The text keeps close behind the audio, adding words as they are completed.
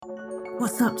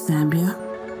What's up, Zambia?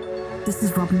 This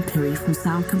is Robin Perry from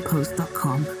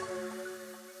soundcompose.com.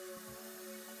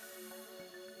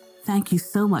 Thank you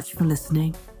so much for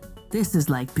listening. This is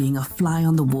like being a fly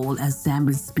on the wall as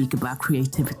Zambians speak about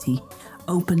creativity,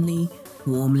 openly,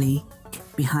 warmly,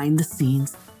 behind the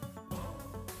scenes.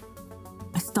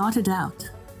 I started out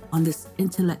on this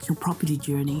intellectual property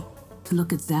journey to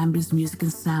look at Zambia's music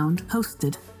and sound,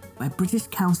 hosted by British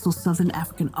Council Southern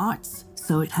African Arts,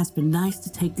 so it has been nice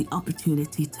to take the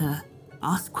opportunity to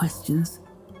ask questions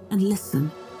and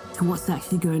listen to what's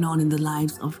actually going on in the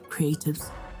lives of creatives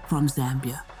from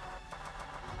Zambia.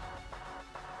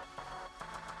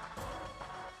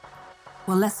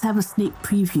 Well, let's have a sneak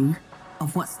preview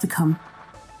of what's to come.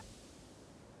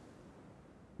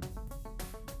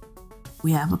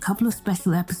 We have a couple of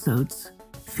special episodes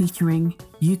featuring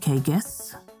UK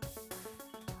guests.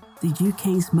 The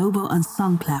UK's Mobile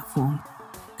Unsung platform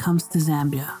comes to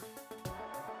Zambia.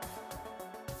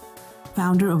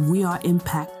 Founder of We Are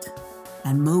Impact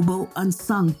and Mobile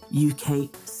Unsung UK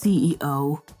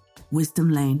CEO, Wisdom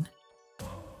Lane.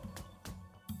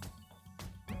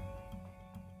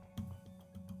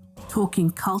 Talking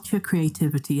culture,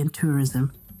 creativity and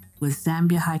tourism with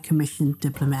Zambia High Commission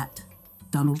diplomat,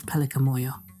 Donald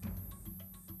Pelikamoyo.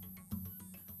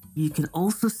 You can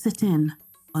also sit in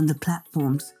on the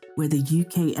platforms where the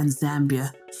UK and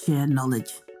Zambia share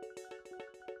knowledge.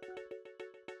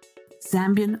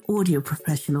 Zambian audio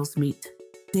professionals meet.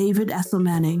 David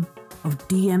Asselmanning of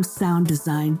DM Sound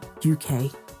Design UK.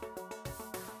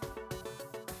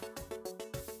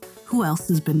 Who else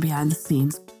has been behind the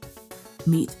scenes?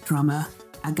 Meet drummer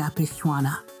Agape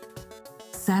Shwana.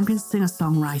 Zambian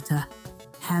singer-songwriter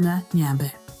Hannah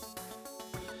Nyambe.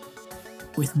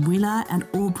 With Willa and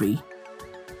Aubrey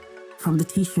from the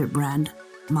t-shirt brand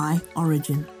My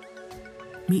Origin.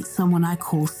 Meet someone I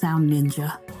call Sound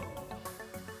Ninja.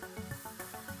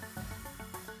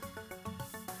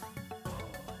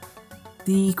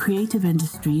 The creative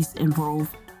industries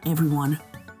involve everyone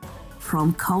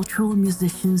from cultural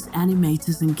musicians,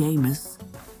 animators and gamers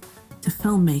to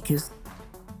filmmakers.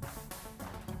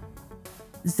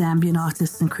 Zambian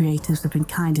artists and creatives have been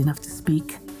kind enough to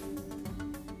speak.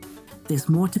 There's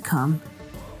more to come.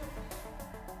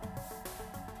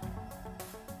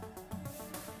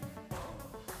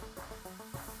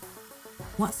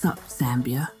 What's up,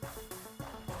 Zambia?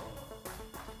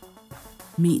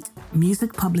 Meet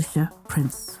music publisher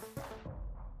Prince.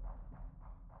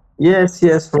 Yes,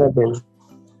 Robin.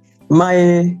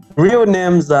 My real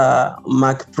names are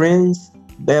Mark Prince,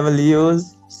 Beverly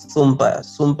Hills, Sumper.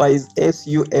 Sumper is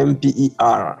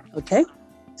Sumper. Okay.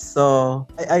 So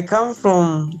I come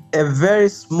from a very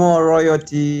small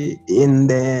royalty in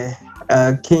the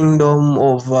kingdom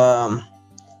of a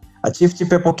Chiefty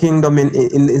People kingdom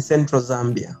in central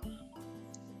Zambia.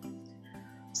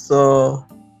 So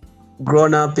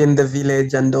grown up in the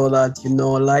village and all that,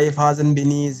 life hasn't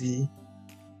been easy,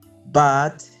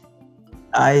 but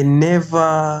I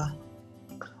never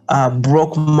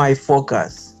broke my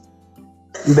focus.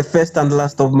 The first and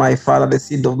last of my father, the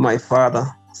seed of my father.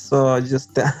 So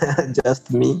just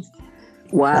me.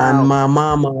 Wow. And my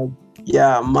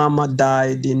mama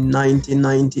died in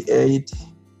 1998.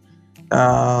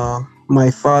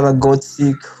 My father got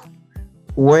sick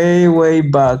way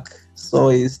back. So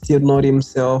he's still not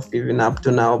himself even up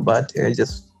to now, but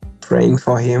just praying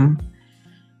for him.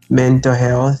 Mental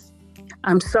health.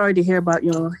 I'm sorry to hear about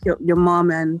your mom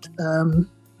and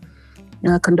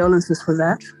condolences for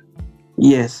that.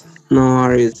 Yes, no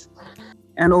worries.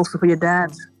 And also for your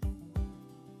dad.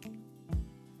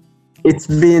 It's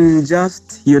been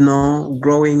just,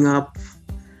 growing up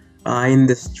in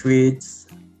the streets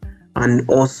and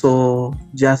also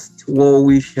just well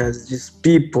wishers, just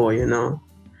people,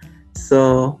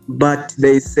 So, but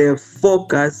they say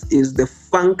focus is the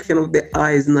function of the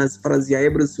eyes, and as far as you're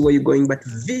able to see where you're going, but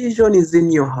vision is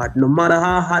in your heart. No matter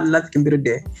how hard life can be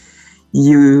today,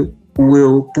 you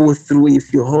will pull through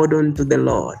if you hold on to the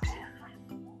Lord,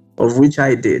 of which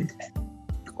I did.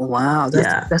 Wow,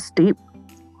 that's deep.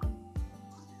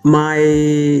 My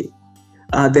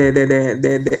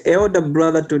the elder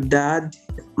brother to dad,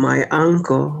 my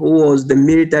uncle, who was the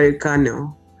military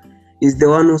colonel, is the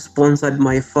one who sponsored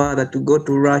my father to go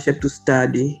to Russia to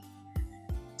study.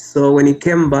 So when he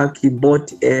came back, he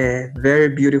bought a very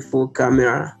beautiful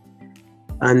camera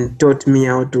and taught me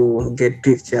how to get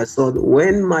pictures. So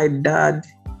when my dad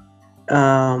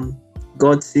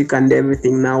got sick and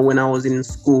everything, now when I was in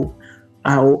school,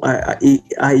 I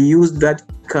used that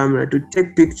camera to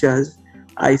take pictures.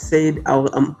 I said,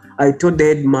 I told the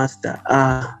headmaster,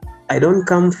 I don't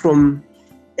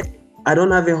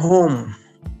have a home.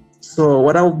 So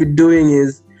what I'll be doing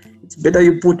is, it's better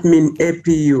you put me in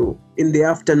APU in the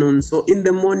afternoon. So in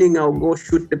the morning, I'll go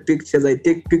shoot the pictures. I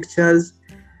take pictures,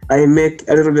 I make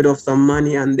a little bit of some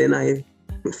money, and then I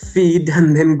feed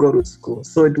and then go to school.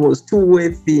 So it was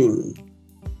two-way thing.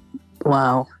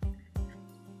 Wow.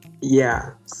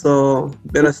 Yeah. So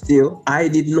better still, I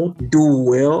did not do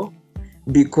well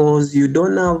because you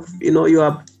don't have, you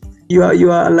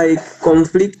are like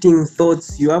conflicting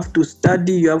thoughts. You have to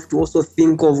study, you have to also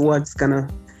think of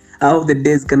how the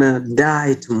day's gonna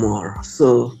die tomorrow.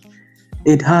 So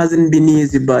it hasn't been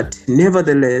easy, but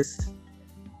nevertheless,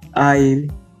 I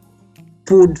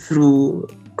pulled through,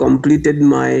 completed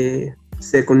my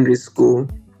secondary school,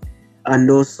 and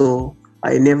also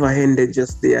I never ended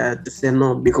just there to say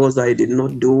no because I did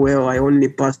not do well. I only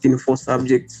passed in 4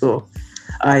 subjects. So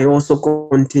I also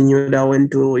continued. I went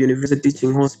to University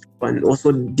Teaching Hospital and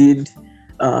also did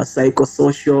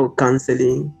psychosocial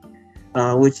counseling,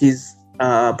 which is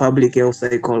public health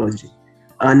psychology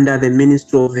under the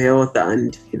Ministry of Health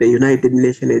and the United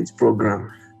Nations AIDS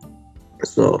program.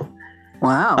 So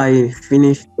Wow. I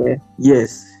finished,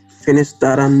 yes, finished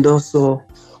that, and also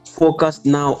focused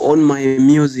now on my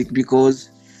music because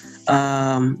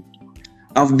um,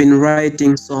 I've been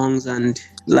writing songs, and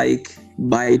like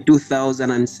by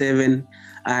 2007,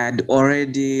 I had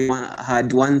already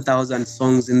had 1,000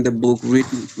 songs in the book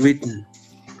written.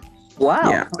 Wow.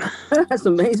 Yeah. That's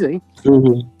amazing.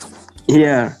 Mhm.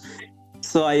 Yeah.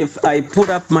 So I put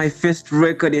up my first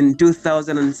record in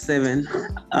 2007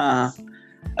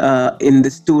 in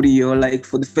the studio, like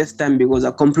for the first time, because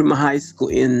I completed my high school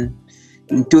in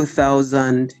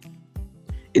 2000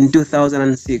 in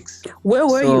 2006. Where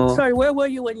were you? So Sorry, where were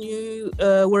you when you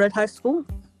were at high school?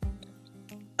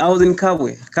 I was in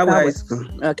Kabwe High School.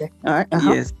 Okay. All right.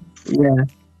 Yes. Yeah.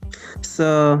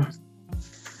 So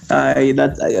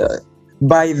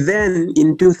by then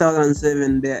in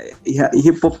 2007, the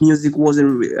hip hop music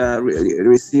wasn't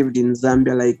received in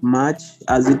Zambia like much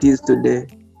as it is today.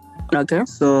 Okay.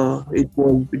 So it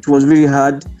was really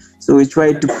hard. So we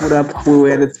tried to put up. We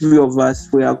were the 3 of us.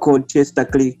 We are called Chester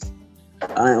Click.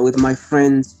 With my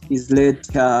friends, he's late.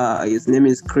 His name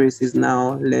is Chris. He's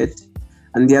now late,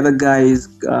 and the other guy is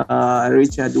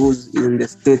Richard, who's in the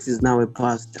States. Is now a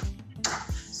pastor.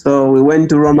 So we went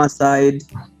to Roma side,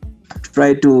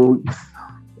 try to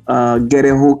get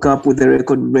a hookup with the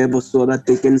record label so that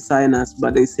they can sign us.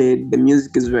 But they said the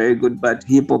music is very good, but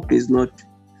hip hop is not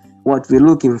what we're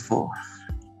looking for.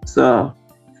 So,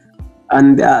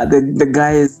 and the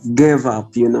guys gave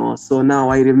up, So now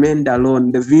I remained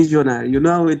alone, the visionary. You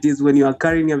know how it is when you are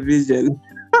carrying a vision.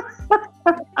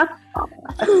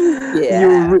 Yeah.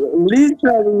 You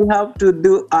literally have to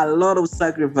do a lot of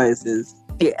sacrifices.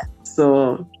 Yeah.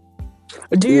 So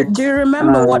Do you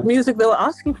remember what music they were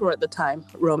asking for at the time,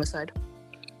 Romicide?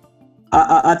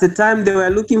 At the time, they were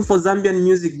looking for Zambian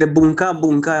music, the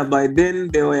bunka. By then,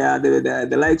 they were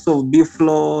the likes of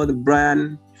Biflo, the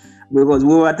Brian, because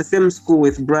we were at the same school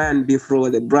with Brian Biflo,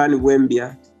 the Brian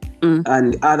Wembia,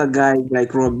 and other guys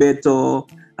like Roberto,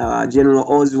 General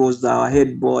Ozzy was our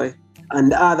head boy,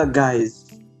 and other guys.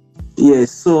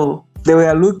 Yes, so they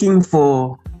were looking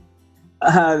for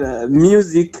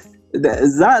music. The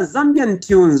Zambian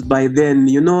tunes by then,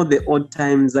 the old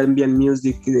time Zambian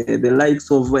music, the likes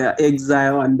of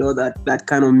Exile and all that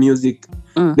kind of music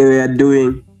they were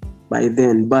doing by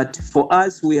then. But for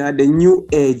us, we had a new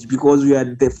age because we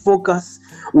had the focus.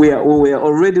 We were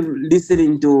already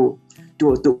listening to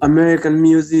American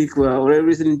music. We were already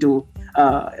listening to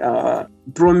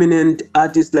prominent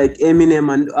artists like Eminem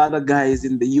and other guys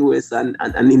in the US and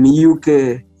in the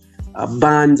UK,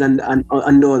 bands and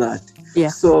all that. Yeah.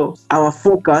 So our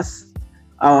focus,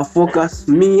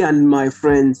 me and my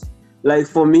friends, like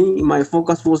for me, my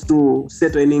focus was to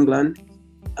settle in England,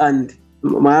 and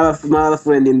my other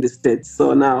friend in the States.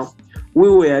 So now we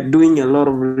were doing a lot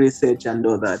of research and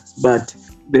all that, but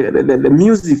the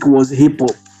music was hip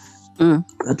hop.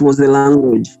 That was the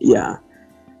language. Yeah.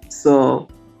 So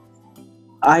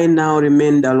I now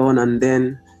remained alone, and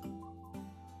then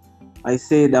I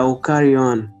said I'll carry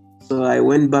on. So I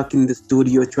went back in the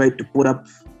studio, tried to put up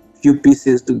a few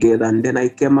pieces together, and then I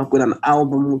came up with an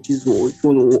album,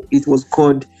 it was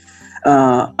called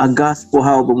a gospel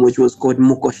album, which was called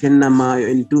Mukoshenna Mayo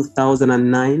in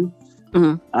 2009,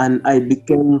 and I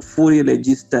became fully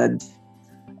registered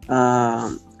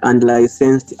and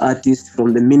licensed artist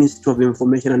from the Ministry of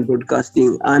Information and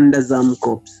Broadcasting under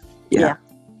ZAMCOPS. Yeah.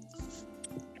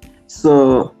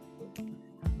 So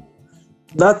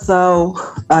that's how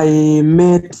I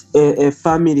met a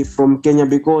family from Kenya,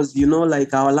 because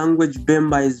like our language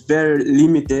Bemba is very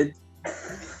limited.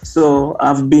 So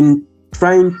I've been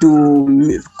trying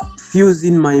to fuse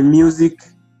in my music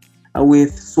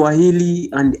with Swahili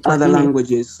and other Swahili.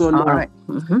 languages. So All now, right.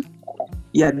 Mm-hmm.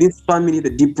 yeah, this family, the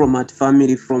diplomat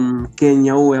family from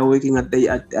Kenya, who were working at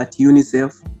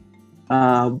UNICEF,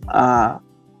 uh, uh,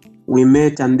 we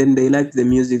met, and then they liked the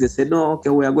music. They said, "No, okay,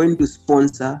 we are going to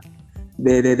sponsor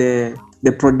the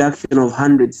production of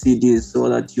 100 CDs so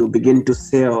that you begin to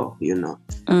sell, you know."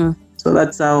 Mm. So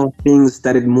that's how things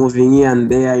started moving here and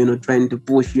there, you know, trying to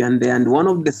push here and there. And one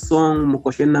of the song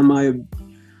Mokoshena Mayo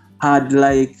had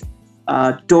like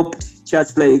topped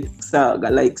charts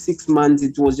like 6 months.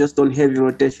 It was just on heavy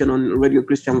rotation on Radio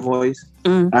Christian Voice,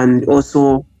 and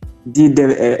also did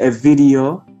a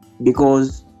video,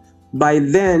 because by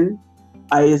then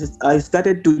I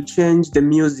started to change the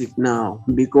music now,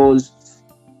 because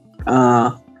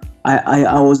I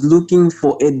was looking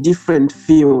for a different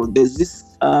feel. There's this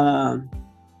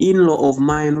in-law of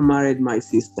mine who married my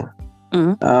sister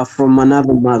from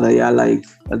another mother. Yeah, like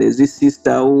there's this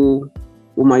sister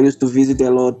whom I used to visit a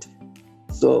lot.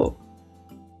 So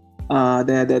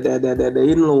the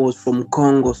in-law was from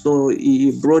Congo, so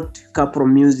he brought Capro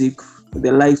music,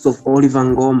 the likes of Oliver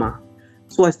Ngoma.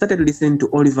 So I started listening to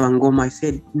Oliver Ngoma. I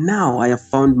said, now I have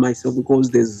found myself, because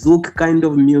the Zouk kind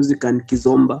of music and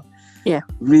Kizomba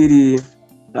really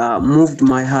moved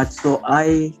my heart. So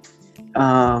I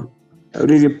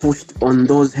really pushed on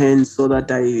those hands so that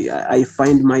I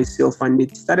find myself, and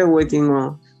it started working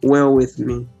well with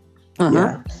me.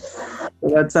 Yeah, so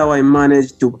that's how I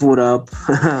managed to put up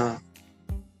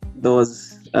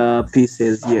those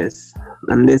pieces. Yes,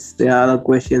 unless there are other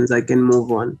questions, I can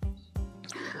move on.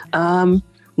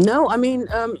 No, I mean,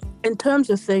 in terms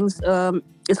of things,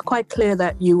 it's quite clear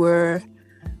that you were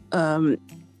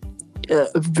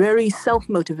very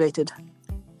self-motivated,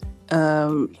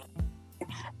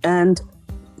 and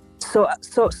so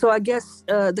I guess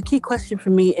the key question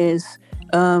for me is,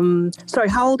 sorry,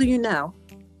 how old are you now?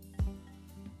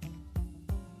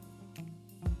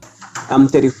 I'm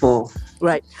 34.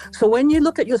 Right. So when you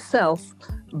look at yourself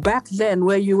back then,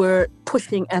 where you were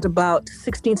pushing at about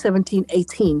 16, 17,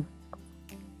 18.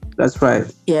 That's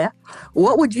right. Yeah.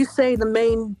 What would you say the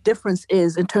main difference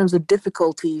is in terms of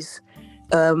difficulties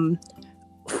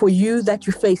for you that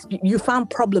you faced? You found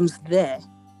problems there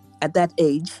at that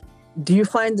age. Do you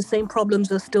find the same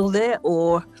problems are still there,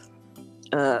 or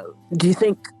do you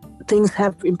think things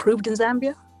have improved in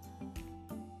Zambia?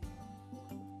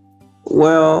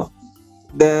 Well,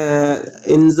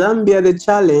 in Zambia, the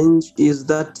challenge is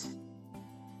that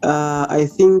I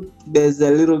think there's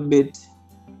a little bit.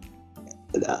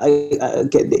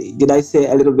 Did I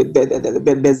say a little bit?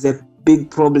 There's a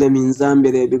big problem in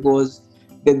Zambia there, because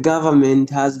the government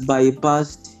has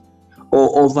bypassed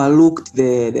or overlooked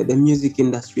the music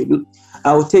industry.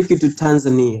 I'll take you to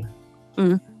Tanzania.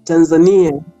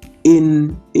 Tanzania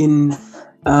in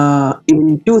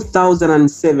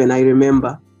 2007, I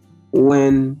remember,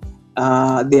 when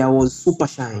there was Super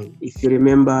Shine. If you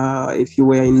remember, if you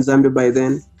were in Zambia by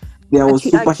then, there was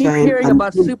Super Shine. I keep hearing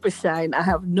about Super Shine. I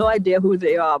have no idea who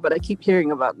they are, but I keep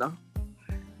hearing about them.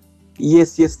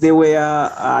 Yes, they were.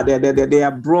 They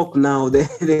are broke now. They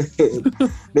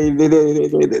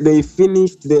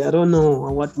finished. I don't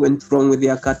know what went wrong with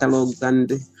their catalogs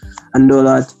and all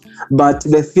that. But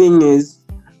the thing is,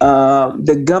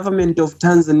 the government of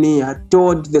Tanzania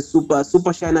told the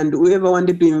Super Shine and whoever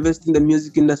wanted to invest in the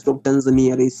music industry of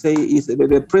Tanzania,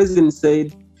 the president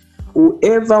said,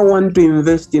 whoever want to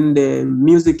invest in the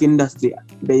music industry,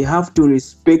 they have to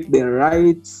respect the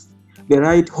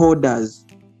right holders.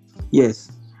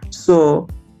 Yes. So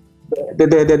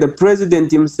the president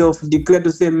himself declared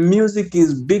to say music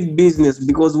is big business,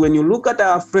 because when you look at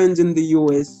our friends in the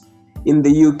US, in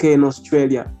the UK and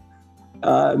Australia,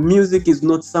 music is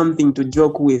not something to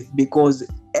joke with, because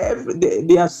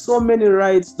there are so many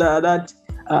rights that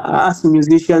us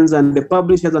musicians and the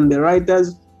publishers and the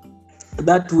writers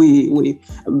that we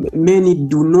many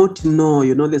do not know,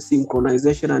 you know, the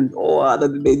synchronization and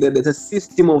the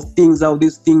system of things, how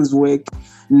these things work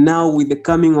now with the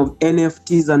coming of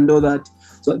NFTs and all that.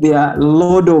 So there are a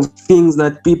lot of things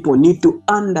that people need to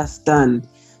understand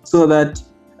so that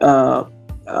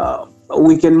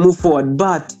we can move forward.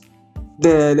 But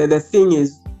the thing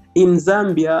is, in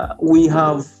Zambia, we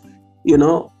have, you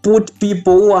know, put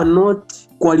people who are not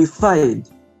qualified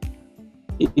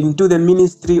into the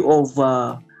Ministry of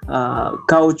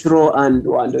Cultural and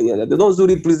those who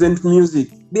represent music.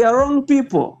 They are wrong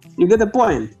people. You get the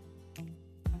point?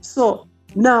 So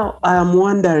now I am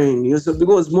wondering,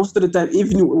 because most of the time,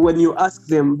 even when you ask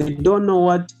them, they don't know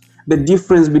what the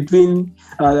difference between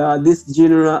this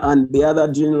genre and the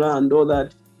other genre and all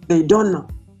that. They don't know.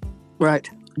 Right.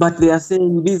 But they are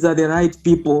saying these are the right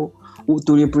people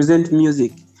to represent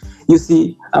music. You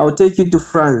see, I'll take you to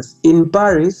France. In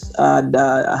Paris, I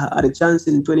had a chance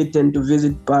in 2010 to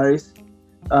visit Paris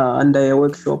under a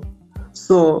workshop.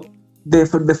 So,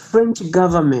 for the French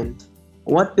government,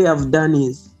 what they have done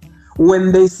is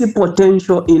when they see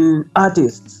potential in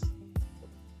artists,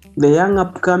 the young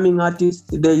upcoming artists,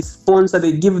 they sponsor,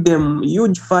 they give them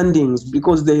huge fundings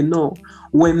because they know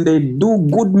when they do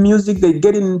good music, they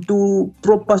get into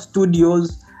proper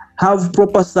studios, have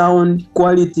proper sound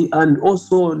quality, and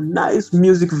also nice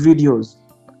music videos.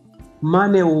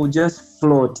 Money will just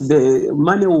float. The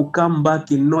money will come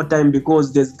back in no time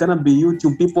because there's gonna be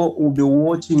YouTube. People will be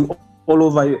watching all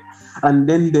over you, and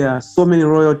then there are so many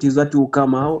royalties that will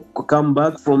come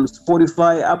back from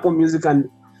Spotify, Apple Music, and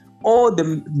all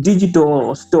the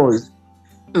digital stores.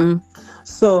 Mm.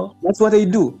 So that's what they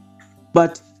do.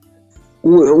 But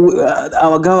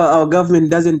our government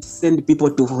doesn't send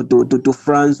people to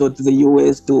France or to the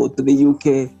US, to the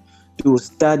UK to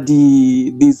study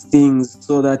these things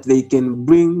so that they can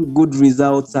bring good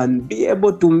results and be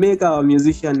able to make our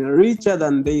musician richer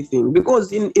than they think.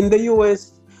 Because in the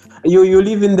US, you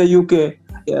live in the UK,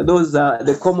 yeah, those are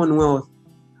the Commonwealth.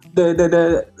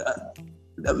 The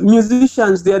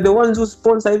musicians, they are the ones who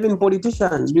sponsor even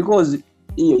politicians because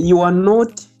you are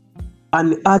not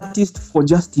an artist for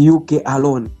just UK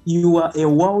alone. You are a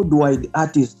worldwide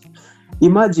artist.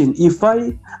 Imagine if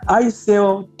I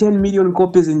sell 10 million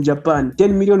copies in Japan,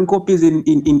 10 million copies in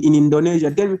Indonesia,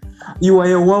 10, you are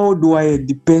a worldwide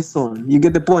person. You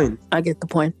get the point? I get the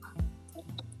point.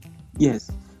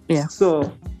 Yes. Yeah.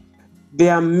 So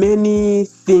there are many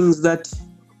things that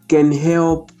can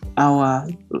help our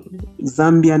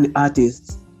Zambian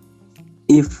artists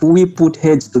if we put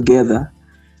heads together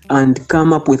and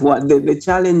come up with what the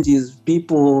challenges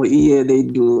people here they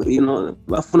do. You know,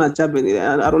 Bafuna Chabe,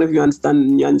 I don't know if you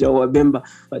understand Nyanja or Bemba,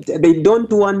 but they don't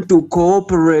want to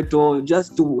cooperate or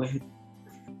just to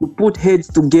put heads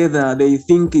together. They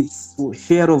think it's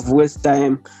share of waste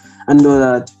time and all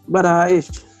that. But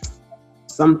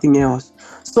something else.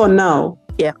 So now,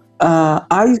 Yeah.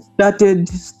 I started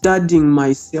studying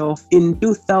myself in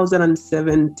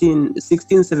 2017,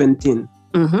 16, 17.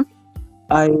 Mm-hmm.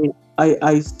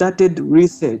 I started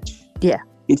research. Yeah.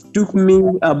 It took me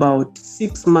about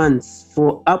 6 months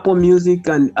for Apple Music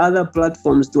and other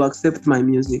platforms to accept my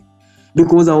music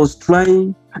because I was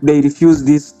trying. They refused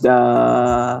this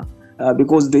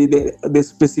because the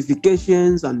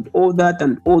specifications and all that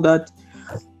and all that.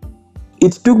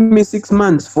 It took me 6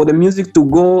 months for the music to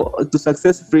go to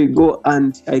successfully go,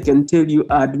 and I can tell you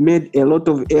I'd made a lot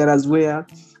of errors where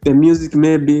the music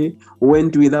maybe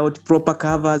went without proper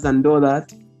covers and all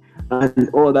that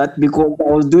because I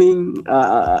was doing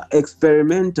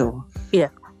experimental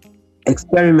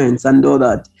experiments and all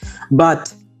that.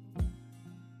 But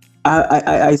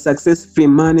I successfully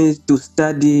managed to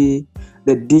study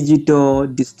the digital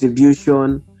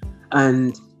distribution,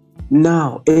 and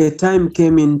now a time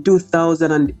came in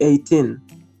 2018.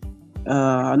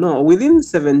 No, within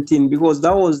 17, because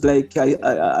that was like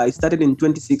I started in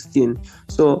 2016.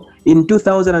 So in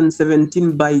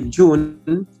 2017, by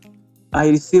June, I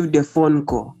received a phone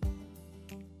call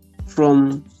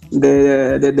from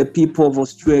the people of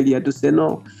Australia to say,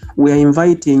 no, we are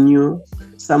inviting you.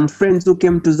 Some friends who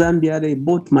came to Zambia, they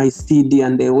bought my CD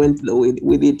and they went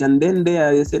with it. And then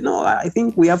they said, no, I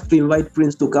think we have to invite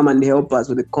Prince to come and help us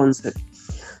with the concert.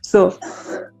 So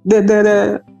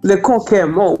the call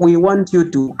came, oh, we want you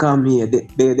to come here,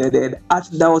 the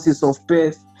Archdiocese of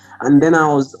Perth. And then I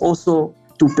was also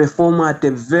to perform at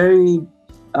a very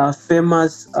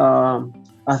famous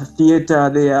theatre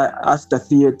there, Astor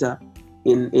Theatre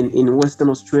in Western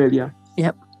Australia.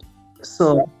 Yep.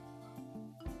 So,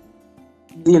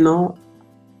 you know,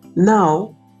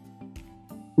 now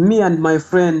me and my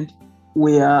friend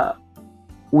we are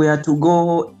to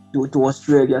go to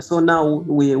Australia. So now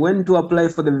we went to apply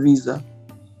for the visa.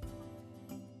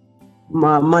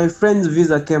 My friend's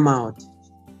visa came out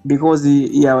because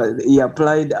he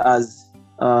applied as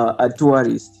a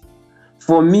tourist.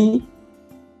 For me,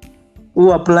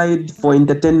 who applied for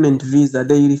entertainment visa,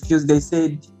 they refused. They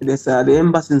said the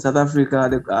embassy in South Africa,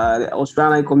 the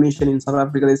Australian High Commission in South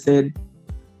Africa, they said,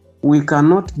 we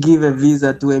cannot give a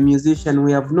visa to a musician.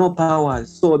 We have no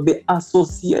powers. So the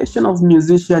Association of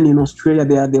Musicians in Australia,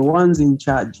 they are the ones in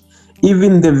charge.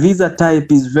 Even the visa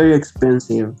type is very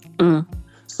expensive.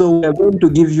 So we are going to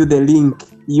give you the link.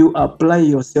 You apply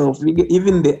yourself.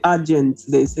 Even the agents,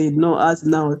 they said, no, us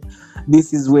now,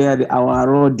 this is where our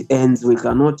road ends. We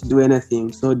cannot do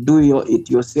anything. So do it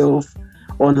yourself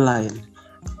online.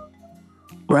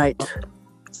 Right.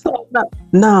 So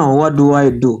now what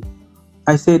do?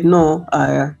 I said, no,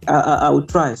 I will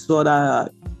try. So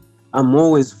I'm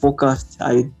always focused.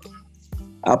 I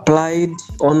applied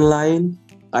online.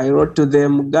 I wrote to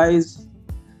them, guys,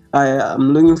 I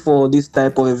am looking for this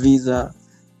type of a visa.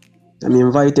 I'm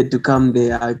invited to come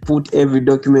there. I put every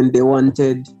document they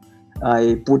wanted.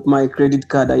 I put my credit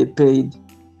card, I paid,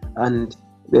 and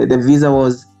the visa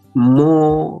was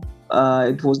more,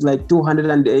 it was like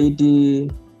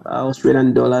 280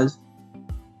 Australian dollars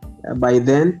by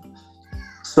then.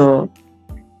 So,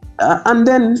 and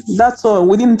then that's all.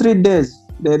 Within 3 days,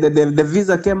 the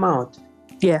visa came out.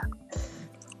 Yeah.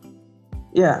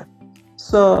 Yeah.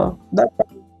 So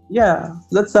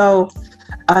that's how.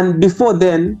 And before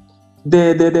then,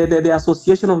 the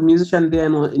Association of Musicians there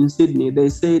in Sydney, they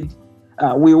said,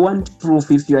 we want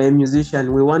proof if you are a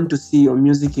musician. We want to see your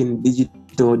music in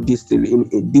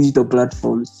digital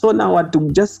platforms. So now I had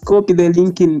to just copy the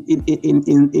link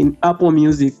in Apple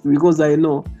Music, because I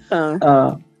know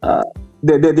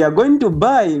they are going to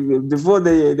buy before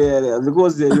they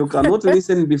because you cannot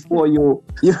listen before you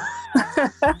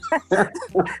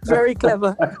Very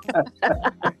clever.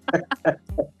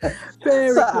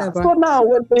 Very clever. So now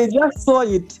when they just saw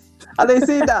it, and they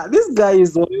say that this guy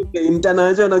is already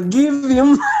international, give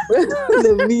him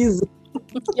the visa.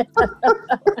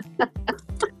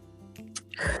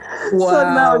 Wow.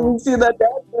 So now you see that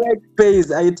work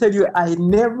pays. I tell you, I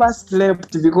never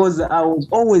slept because I was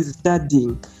always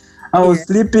studying. I was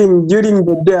sleeping during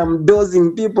the day. I'm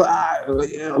dozing. People,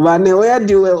 man, where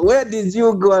did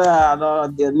you go? No,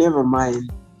 never mind.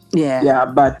 Yeah.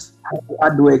 But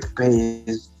hard work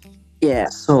pays. Yeah.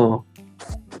 So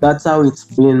that's how it's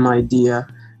been, my dear.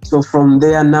 So from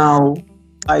there now,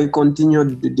 I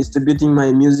continued distributing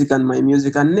my music, and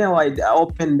now I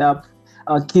opened up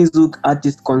a Kizuk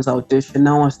artist consultation.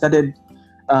 Now I started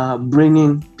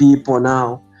bringing people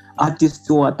now, artists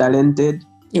who are talented.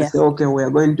 Yeah. I say, okay, we are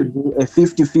going to do a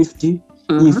 50-50.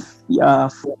 If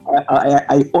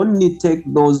I only take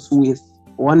those with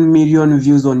 1 million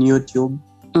views on YouTube,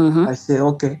 I say,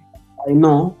 okay, I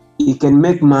know you can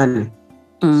make money.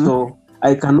 So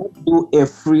I cannot do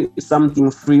something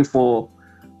free for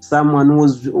someone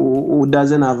who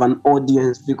doesn't have an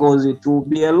audience, because it will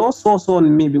be a loss also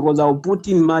on me, because I'll put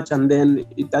in much and then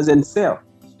it doesn't sell.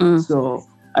 So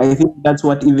I think that's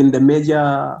what even the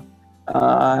major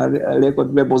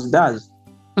record labels does.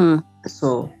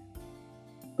 So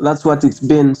that's what it's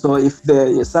been. So if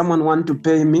someone want to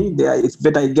pay me, it's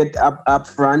better I get up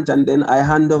front, and then I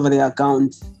hand over the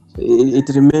account. It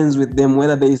remains with them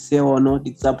whether they sell or not.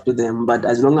 It's up to them. But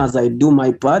as long as I do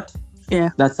my part,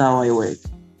 that's how I work.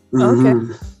 Okay.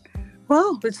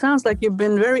 Well, it sounds like you've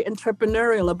been very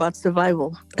entrepreneurial about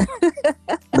survival.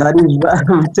 That is what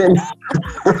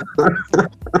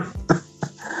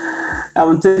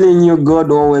I'm telling you,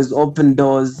 God always open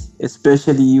doors,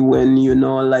 especially when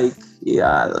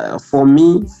for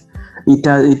me,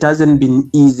 it hasn't been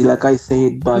easy, like I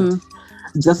said, but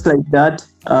just like that,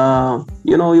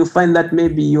 you find that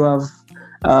maybe you have,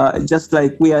 just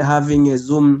like we are having a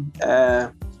Zoom,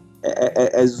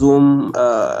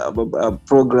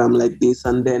 program like this,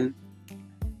 and then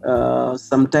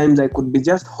sometimes I could be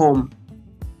just home.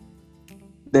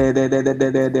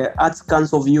 The Arts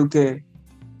Council of UK,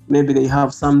 maybe they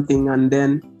have something, and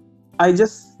then I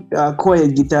just call a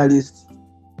guitarist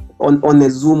on a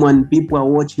Zoom, and people are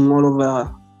watching all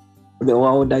over the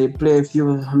world. I play a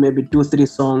few, maybe 2-3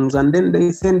 songs, and then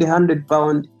they send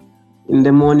 £100 in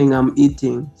the morning. I'm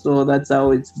eating. So that's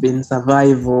how it's been,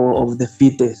 survival of the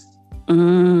fittest.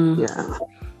 Yeah.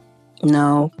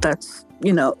 No, that's,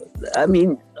 I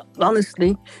mean,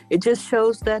 honestly, it just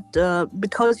shows that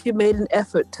because you made an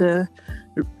effort to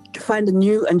find a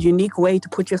new and unique way to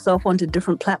put yourself onto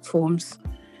different platforms,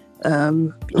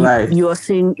 right. You're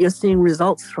seeing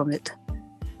results from it.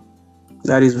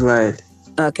 That is right.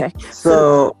 Okay.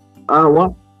 So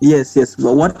what? Yes.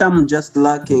 But what I'm just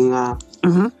lacking,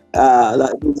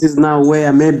 this is now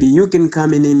where maybe you can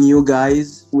come in, you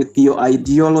guys, with your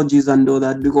ideologies and all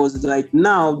that, because like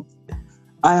now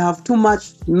I have too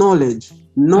much knowledge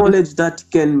that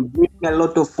can bring a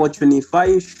lot of fortune if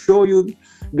I show you,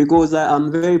 because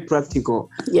I'm very practical.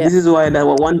 This is why that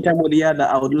one time or the other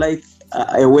I would like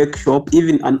a workshop,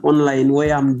 even an online,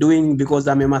 where I'm doing, because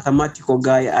I'm a mathematical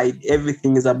guy.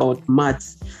 Everything is about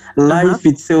maths. Life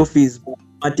itself is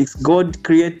mathematics. God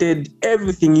created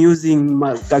everything using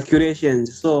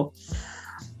calculations. So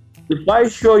if I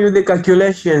show you the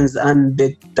calculations and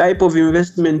the type of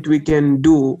investment we can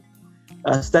do,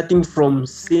 starting from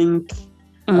sync,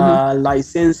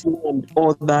 licensing, and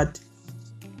all that,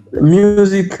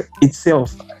 music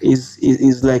itself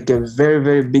is like a very,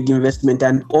 very big investment.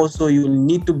 And also you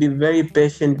need to be very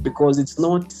patient, because it's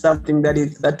not something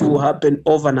that will happen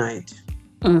overnight.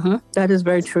 That is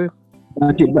very true.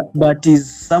 but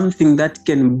is something that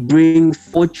can bring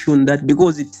fortune, that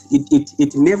because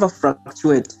it never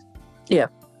fluctuates. Yeah.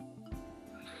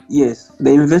 Yes,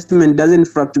 the investment doesn't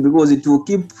fluctuate because it will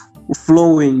keep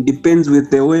flowing. Depends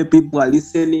with the way people are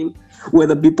listening,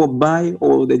 whether people buy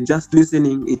or they're just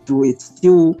listening. It's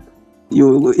still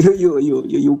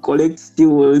you collect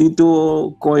still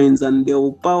little coins and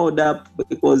they'll powered up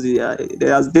because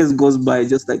as days goes by,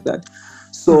 just like that.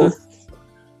 So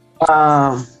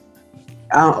um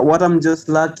what I'm just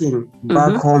lacking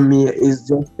back home here is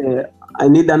just I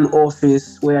need an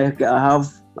office where I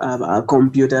have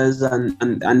computers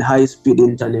and high speed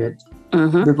internet,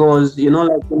 because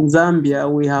like in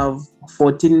Zambia we have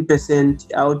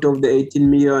 14% out of the 18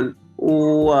 million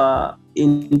who are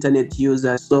internet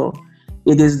users. So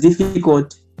it is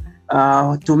difficult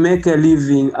to make a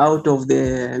living out of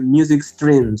the music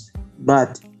streams,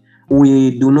 but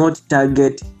we do not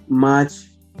target much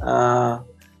the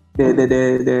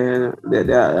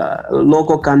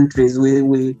local countries.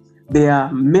 There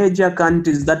are major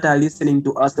countries that are listening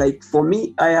to us. Like for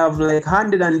me, I have like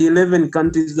 111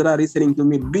 countries that are listening to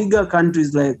me. Bigger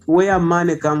countries like where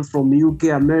money comes from: UK,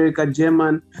 America,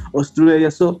 German, Australia.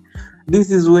 So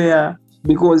this is where,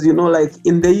 because like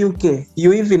in the UK,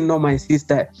 you even know, my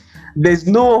sister, there's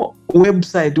no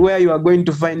website where you are going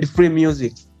to find free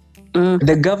music.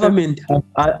 The government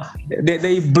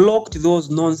they blocked those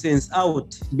nonsense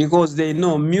out because they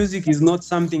know music is not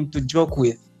something to joke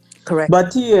with. Correct.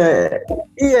 But here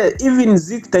even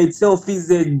Zikta itself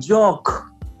is a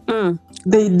joke.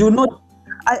 They do not.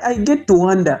 I get to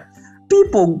wonder.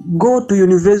 People go to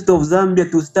University of Zambia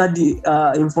to study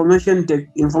information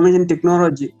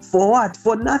technology for what?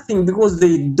 For nothing, because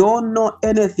they don't know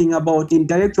anything about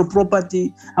intellectual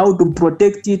property, how to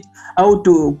protect it, how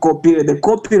to copy the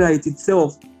copyright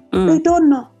itself. They don't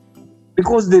know,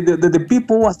 because the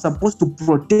people who are supposed to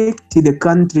protect the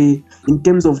country in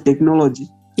terms of technology,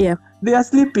 they are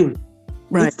sleeping.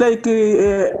 Right. It's like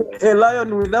a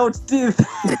lion without teeth.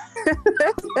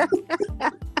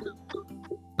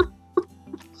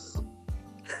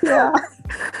 Yeah.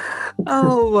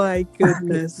 Oh my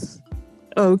goodness.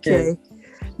 Okay.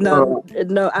 No,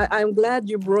 I'm glad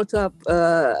you brought up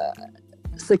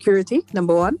security,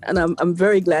 number one, and I'm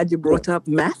very glad you brought up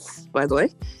maths, by the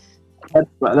way.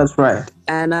 That's right.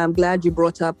 And I'm glad you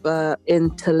brought up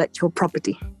intellectual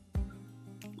property.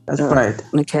 That's right.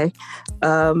 Okay.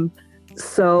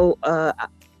 So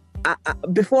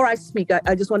before I speak,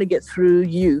 I just want to get through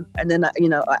you, and then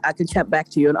I can chat back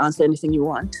to you and answer anything you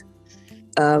want.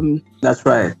 That's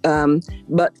right.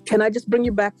 But can I just bring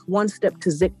you back one step to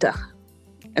Zikta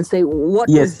and say, what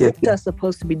is Zikta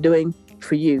supposed to be doing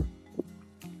for you?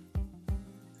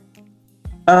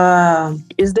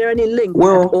 Is there any link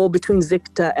at all between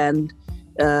Zikta and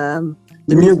the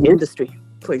music industry,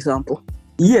 for example?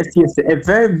 Yes, a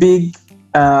very big.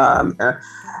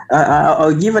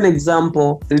 I'll give an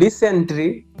example.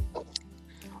 Recently,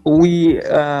 we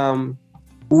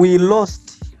lost.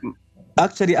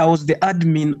 Actually, I was the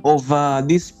admin of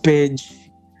this page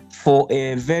for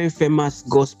a very famous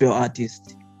gospel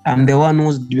artist. I'm the one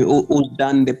who's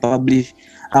done the publish.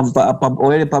 I've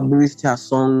already published her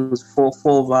songs for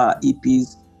 4 of her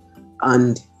EPs,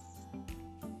 and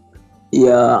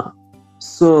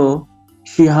so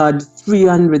she had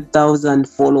 300,000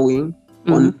 following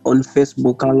on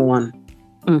Facebook alone.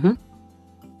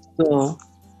 So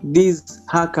these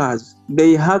hackers,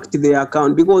 they hacked their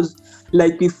account, because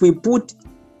like if we put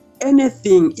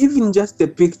anything, even just a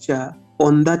picture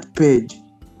on that page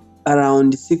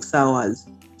around 6 hours,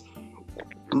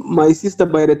 my sister,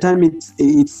 by the time it's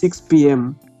 6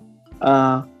 p.m.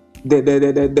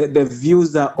 The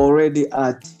views are already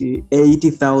at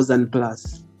 80,000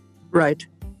 plus. Right.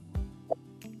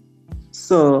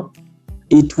 So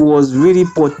it was really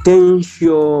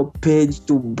potential page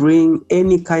to bring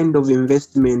any kind of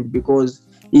investment, because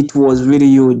it was really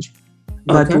huge.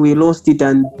 But we lost it,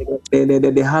 and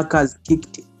the hackers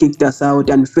kicked us out.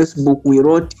 And Facebook, we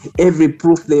wrote every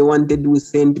proof they wanted, we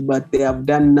sent, but they have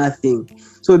done nothing.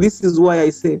 So this is why I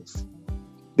say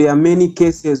there are many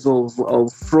cases of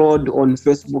fraud on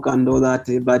Facebook and all that,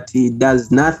 but it does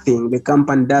nothing. The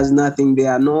company does nothing.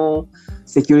 There are no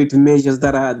security measures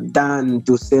that are done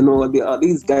to say, no,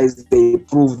 these guys, they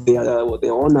prove they are the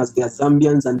owners, they are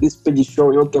Zambians, and this page is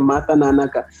showing, okay, Martha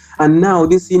Nanaka. And now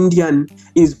this Indian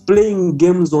is playing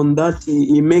games on that.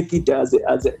 He make it as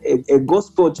a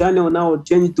gospel channel, now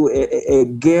change to a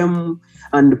game,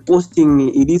 and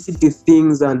posting illicit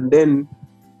things, and then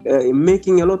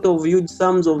making a lot of huge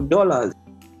sums of dollars.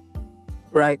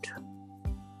 Right.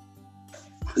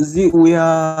 We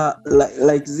are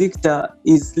like Zicta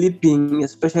is sleeping,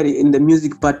 especially in the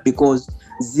music part, because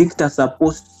Zicta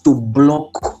supposed to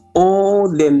block all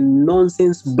the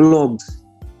nonsense blogs.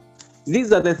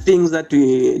 These are the things that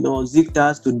Zicta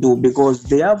has to do, because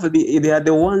they are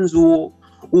the ones who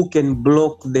can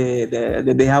block they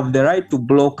have the right to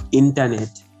block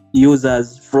internet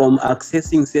users from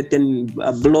accessing certain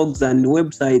blogs and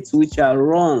websites which are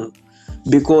wrong,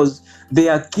 because they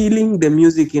are killing the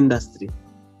music industry.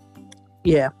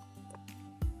 Yeah.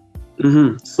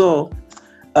 So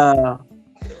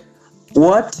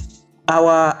what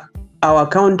our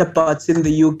counterparts in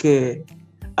the UK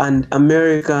and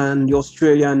America and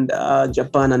Australia and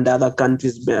Japan and other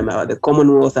countries, the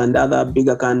Commonwealth and other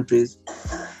bigger countries,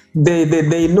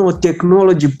 they know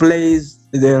technology plays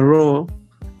the role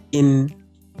in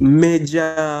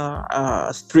major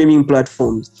streaming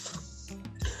platforms.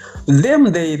 They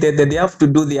have to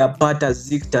do their part as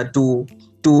Zicta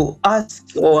to ask,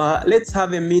 or let's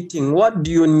have a meeting. What do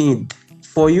you need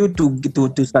for you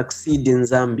to succeed in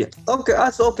Zambia?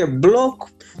 Okay,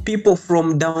 block people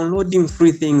from downloading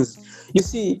free things. You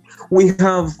see, we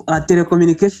have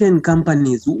telecommunication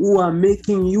companies who are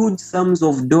making huge sums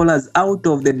of dollars out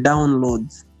of the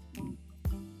downloads,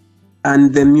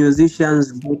 and the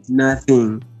musicians get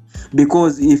nothing.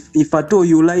 Because if at all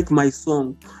you like my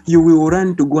song, you will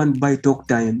run to go and buy talk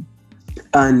time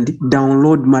and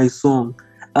download my song,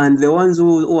 and the ones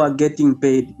who are getting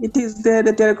paid, it is the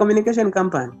telecommunication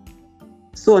company.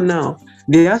 So now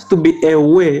there has to be a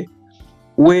way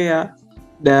where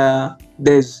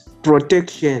there's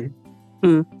protection.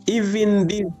 Even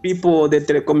these people, the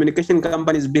telecommunication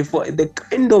companies, before the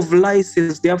kind of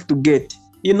license they have to get,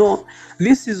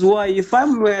 this is why if I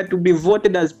were to be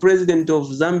voted as president of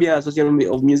Zambia Association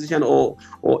of Musicians, or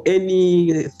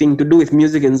anything to do with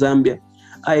music in Zambia,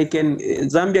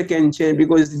 Zambia can change,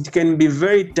 because it can be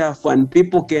very tough, and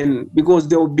people can, because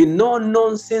there will be no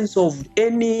nonsense of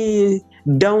any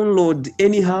download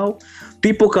anyhow.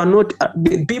 People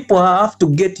have to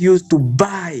get used to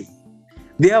buy.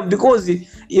 They have, because it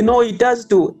has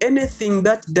to, anything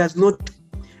that does not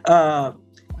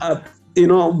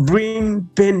bring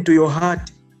pain to your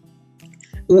heart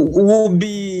will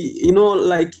be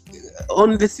like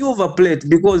on the silver plate,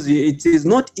 because it is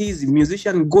not easy.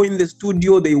 Musicians go in the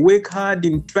studio, they work hard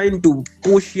in trying to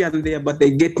push here and there, but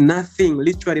they get nothing,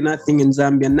 literally nothing in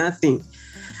Zambia, nothing.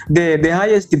 The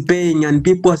highest paying, and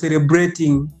people are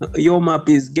celebrating, your map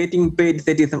is getting paid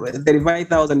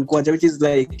 35,000 kwacha, which is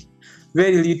like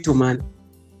very little, man.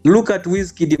 Look at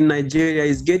Wizkid in Nigeria,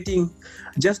 is getting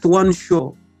just one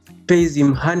show pays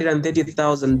him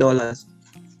 $130,000.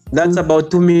 That's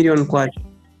about 2 million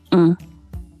kwacha.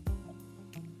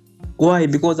 Why?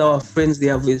 Because our friends, they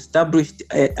have established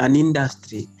an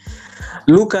industry.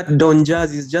 Look at Don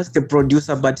Jazz, is just a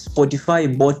producer, but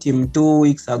Spotify bought him 2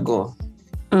 weeks ago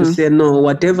to say, no,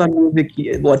 whatever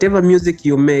music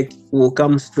you make will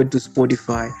come straight to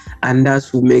Spotify, and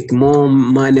that's will make more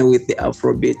money with the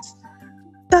Afrobeats.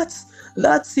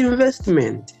 That's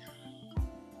investment.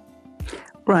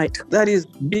 Right. That is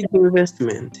big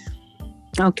investment.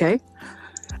 Okay.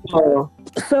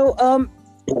 So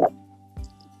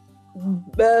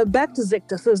back to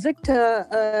Zicta. So Zicta,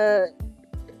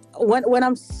 when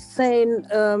I'm saying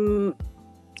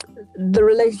the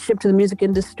relationship to the music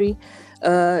industry,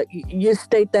 you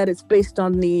state that it's based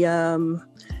on the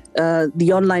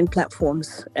online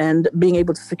platforms and being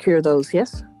able to secure those.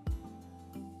 Yes.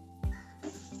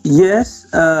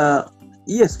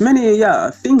 Yes, many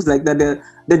things like that.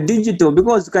 The digital,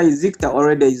 because Zicta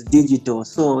already is digital,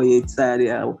 so it's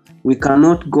we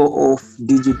cannot go off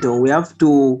digital.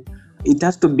 It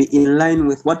has to be in line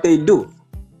with what they do.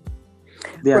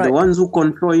 They are the ones who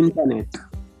control internet.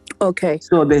 Okay.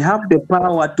 So they have the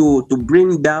power to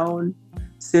bring down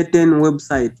certain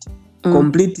website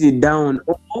completely down.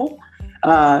 Or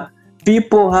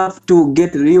people have to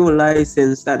get real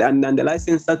license, and the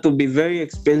license has to be very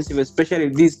expensive, especially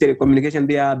these telecommunication.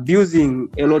 They are abusing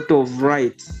a lot of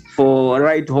rights for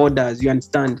right holders, you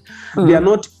understand? They are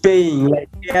not paying, like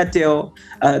Airtel.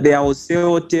 There was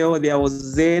Celtel, there was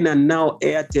Zen, and now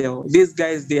Airtel. These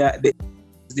guys, they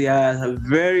are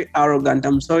very arrogant.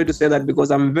 I'm sorry to say that,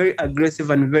 because I'm very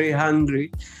aggressive and very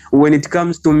hungry. When it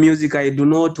comes to music, I do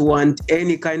not want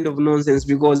any kind of nonsense,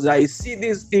 because I see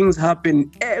these things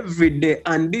happen every day,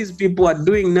 and these people are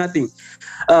doing nothing.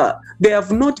 They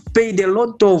have not paid a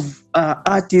lot of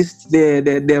artists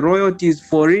the royalties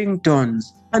for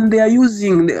ringtones, and they are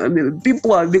using a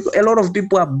lot of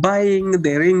people are buying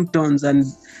the ringtones, and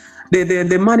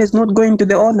the money is not going to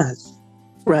the owners.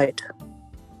 Right.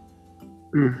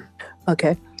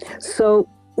 Okay. So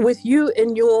with you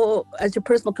in your as your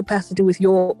personal capacity with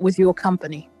your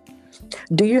company,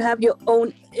 do you have your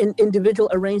own individual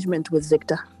arrangement with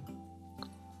Zikta?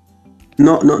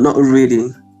 No, not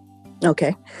really.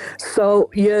 Okay, so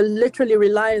you're literally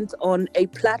reliant on a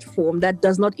platform that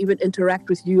does not even interact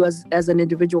with you as an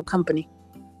individual company.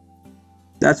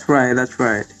 That's right. That's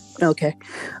right. Okay,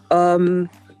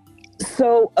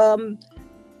 so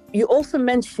you also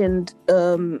mentioned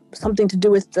something to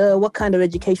do with what kind of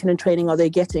education and training are they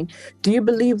getting. Do you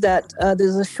believe that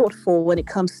there's a shortfall when it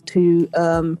comes to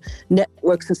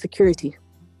networks and security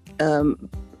for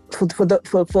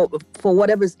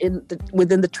whatever's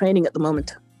within the training at the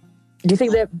moment? Do you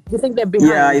think they're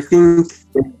behind? Yeah, I think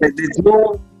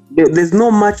there's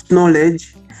no much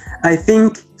knowledge. I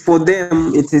think for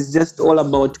them it is just all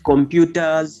about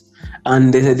computers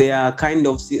and they are kind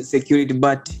of security.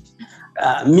 But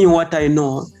me, what I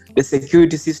know, the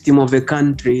security system of a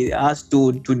country has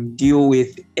to deal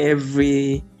with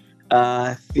every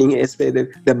thing, especially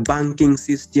the banking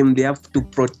system. They have to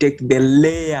protect the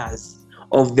layers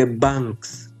of the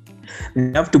banks.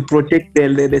 They have to protect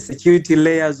the security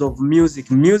layers of music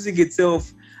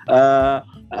itself,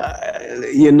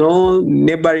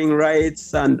 neighboring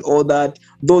rights and all that.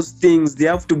 Those things, they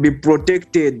have to be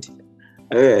protected.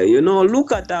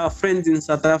 Look at our friends in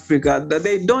South Africa.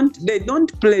 They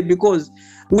don't play because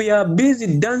we are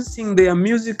busy dancing their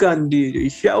music and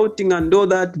shouting and all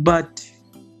that. But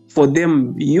for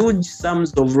them, huge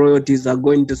sums of royalties are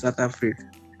going to South Africa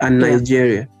and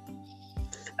Nigeria.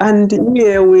 And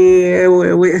here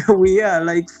we are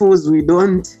like fools. We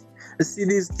don't see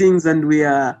these things, and we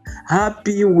are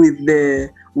happy with the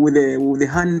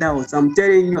handouts. I'm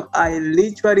telling you, I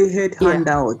literally hate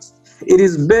handouts. It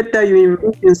is better you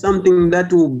invest in something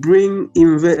that will bring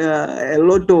a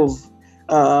lot of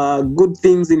good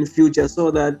things in future, so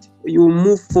that you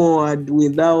move forward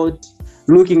without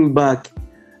looking back,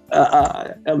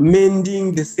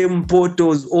 mending the same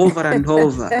portals over and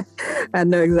over. I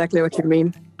know exactly what you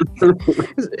mean.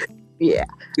 Yeah.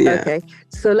 Okay.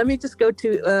 So let me just go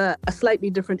to a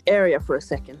slightly different area for a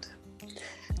second.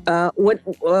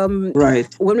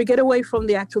 When we get away from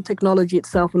the actual technology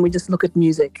itself and we just look at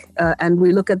music and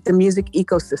we look at the music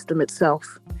ecosystem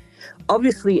itself,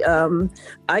 obviously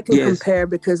I can compare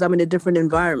because I'm in a different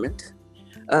environment.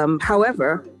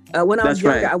 However, when I was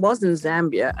younger, I was in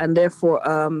Zambia, and therefore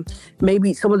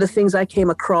maybe some of the things I came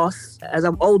across as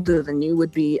I'm older than you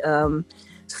would be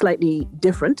slightly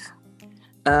different.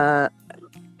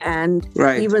 And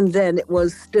even then it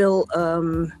was still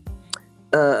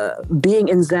being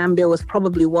in Zambia was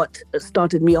probably what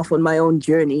started me off on my own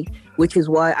journey, which is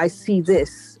why I see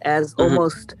this as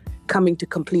almost coming to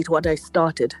complete what I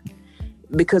started,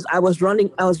 because I was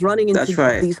running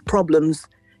into these problems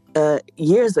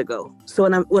years ago. So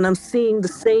when I'm seeing the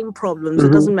same problems,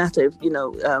 it doesn't matter if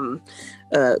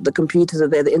the computers are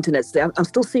there, the internet's there. I'm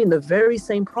still seeing the very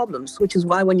same problems, which is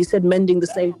why when you said mending the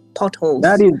same potholes,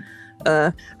 that is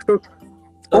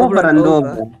over and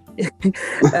over.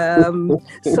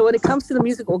 So when it comes to the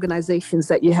music organizations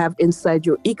that you have inside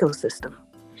your ecosystem,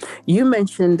 you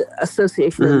mentioned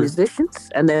Association of Musicians,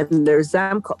 and then there's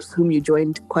ZAMCOPS, whom you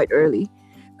joined quite early.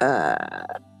 So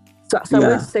I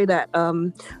would say that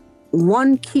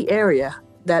one key area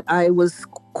that I was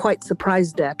quite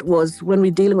surprised at was when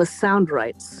we're dealing with sound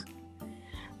rights.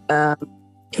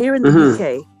 Here in the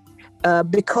UK,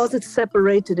 because it's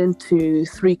separated into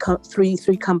three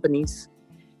companies,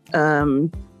 you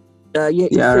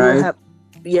have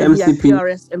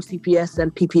PRS, MCPS,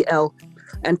 and PPL.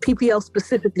 And PPL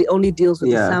specifically only deals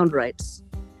with the sound rights.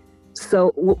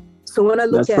 So when I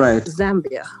look at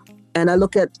Zambia, and I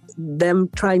look at them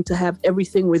trying to have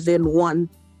everything within one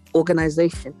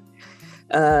organization,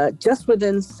 just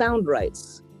within sound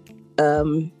rights,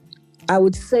 I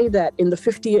would say that in the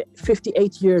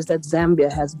 58 years that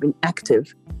Zambia has been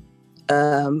active,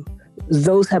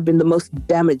 those have been the most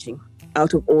damaging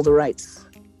out of all the rights.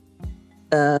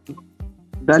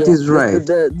 That is right.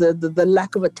 The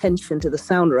lack of attention to the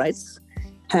sound rights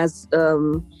has,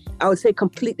 I would say,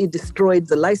 completely destroyed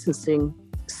the licensing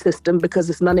system because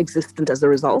it's non-existent as a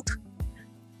result.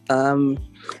 And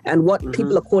what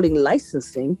people are calling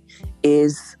licensing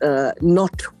is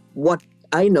not what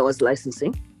I know as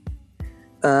licensing.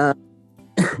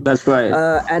 That's right.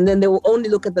 And then they will only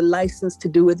look at the license to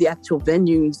do with the actual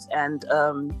venues and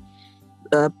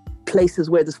places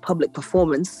where there's public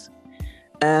performance.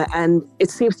 And it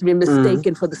seems to be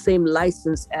mistaken for the same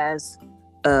license as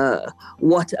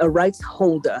what a rights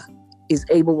holder is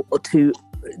able to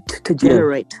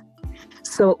generate.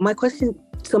 So my question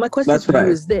to you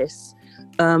is this: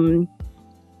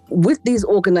 with these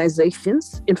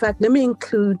organizations, in fact, let me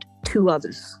include two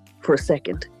others for a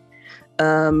second.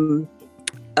 I'll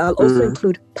also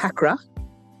include PACRA.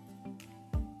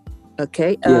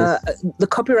 Okay. Yes. The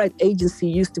copyright agency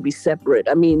used to be separate.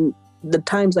 I mean, the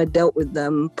times I dealt with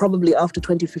them, probably after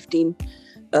 2015,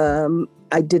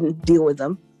 I didn't deal with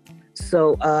them.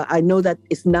 So I know that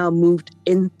it's now moved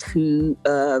into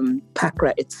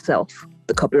PACRA itself,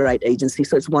 the copyright agency.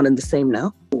 So it's one and the same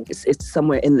now. It's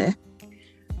somewhere in there.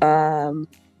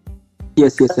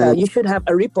 Yes. You should have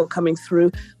a report coming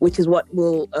through, which is what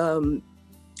will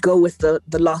go with the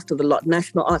last of the lot,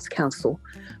 National Arts Council,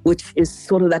 which is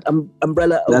sort of that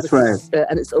umbrella. That's right.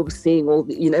 And it's overseeing all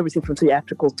the, everything from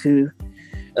theatrical to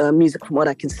music, from what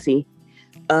I can see.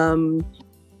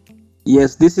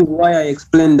 Yes, this is why I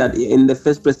explained that in the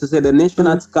first place to say the National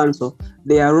Arts Council,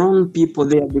 they are wrong people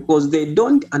there because they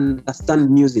don't understand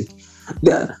music.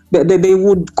 They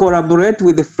would collaborate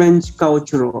with the French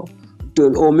cultural,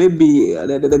 or maybe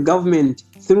the government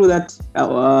through that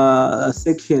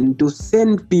section to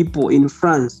send people in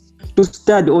France to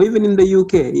study, or even in the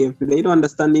UK. If they don't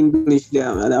understand English,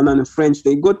 French,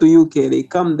 they go to UK, they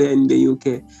come there in the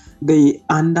UK, they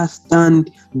understand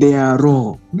their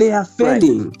role. They are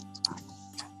failing. Right.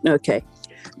 Okay.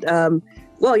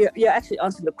 Well, you're actually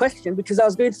answering the question, because I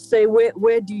was going to say,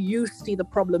 where do you see the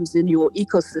problems in your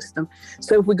ecosystem?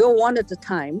 So if we go one at a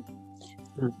time,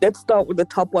 let's start with the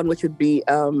top one, which would be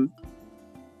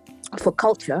for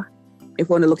culture, if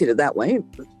we want to look at it that way.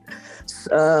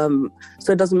 So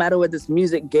it doesn't matter whether it's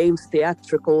music, games,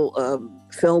 theatrical,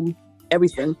 film,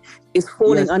 everything is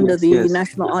falling under the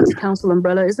National Arts Council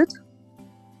umbrella, is it?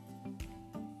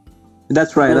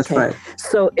 That's right. That's right.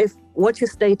 So if what you're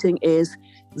stating is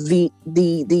the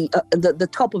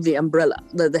top of the umbrella,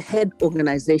 the head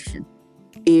organization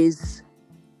is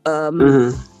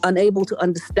unable to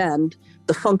understand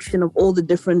the function of all the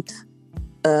different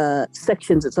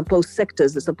sectors it's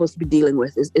supposed to be dealing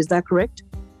with. Is that correct?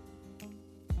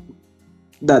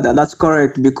 That's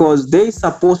correct, because they're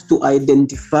supposed to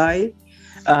identify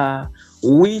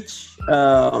which,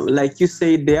 like you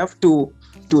said, they have to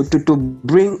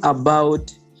bring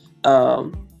about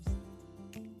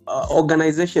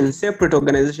separate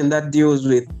organization that deals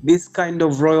with this kind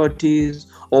of royalties,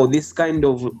 or this kind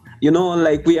of,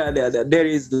 like we are there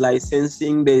is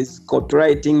licensing, there's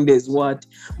copywriting, there's what,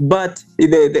 but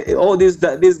all these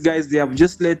guys, they have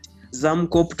just let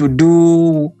ZAMCOP to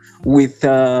do with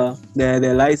the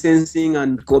licensing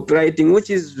and copywriting, which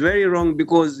is very wrong,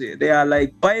 because they are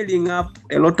like piling up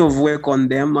a lot of work on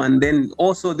them, and then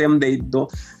also they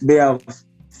have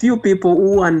few people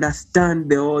who understand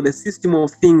the system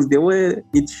of things, the way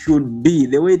it should be,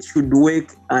 the way it should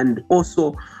work. And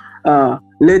also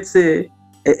let's say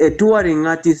a touring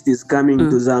artist is coming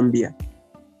to Zambia.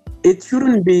 It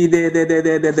shouldn't be the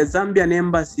Zambian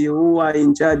embassy who are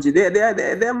in charge.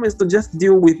 They must to just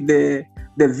deal with the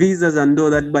visas and all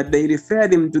that, but they refer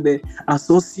them to the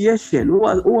association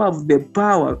who have the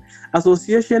power.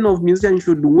 Association of musicians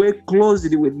should work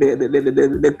closely with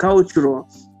the cultural,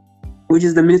 which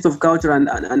is the Minister of Culture,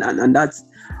 and that's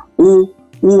who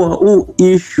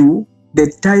issue the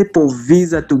type of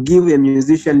visa to give a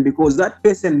musician, because that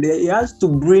person he has to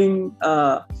bring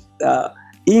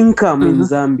income in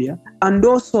Zambia, and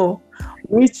also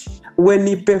which when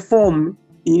he perform,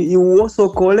 he will also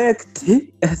collect the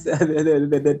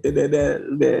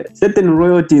certain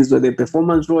royalties, or the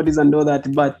performance royalties and all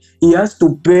that, but he has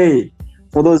to pay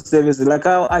for those services. Like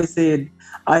how I said,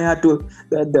 I had to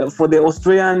for the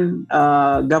Australian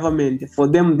government, for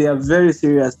them, they are very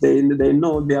serious. They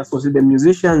know the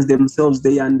musicians themselves,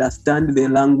 they understand the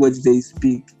language they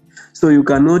speak. So you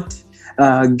cannot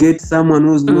get someone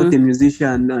who's not a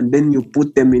musician and then you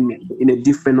put them in a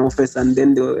different office and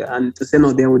then to say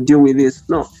no, they will deal with this.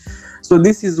 No. So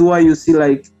this is why you see,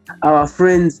 like, our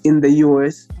friends in the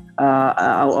US,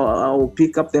 I'll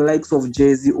pick up the likes of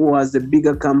Jay-Z, who has a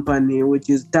bigger company, which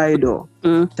is Tidal.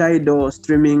 Tidal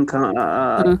streaming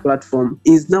platform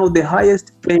is now the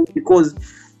highest paying, because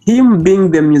him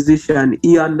being the musician,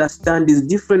 he understands, is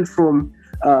different from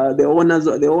the owner of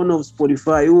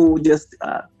Spotify, who just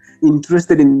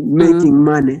interested in making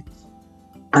money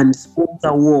and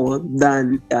sponsor war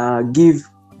than give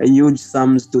a huge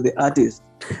sums to the artist.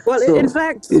 Well, so in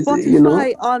fact,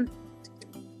 Spotify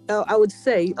I would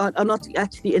say are not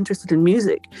actually interested in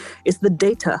music. It's the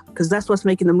data, because that's what's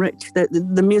making them rich.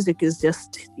 The music is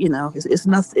just, it's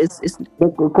nothing. It's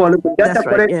call it data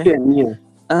collection. Yeah.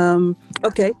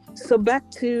 Okay, so back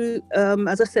to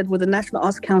as I said, with the National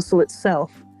Arts Council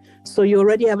itself. So you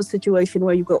already have a situation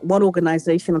where you've got one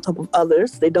organization on top of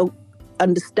others. They don't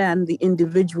understand the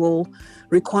individual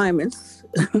requirements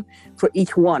for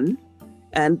each one,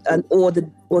 and or the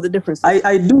or the differences?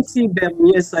 I do see them.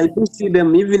 Yes, I do see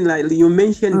them. Even like you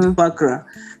mentioned, Pakra.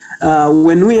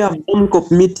 When we have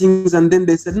COP meetings, and then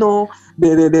they said no,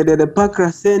 the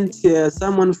Pakra sent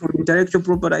someone from intellectual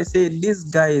property. I say these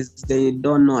guys, they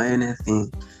don't know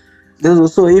anything. There's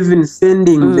also even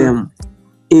sending them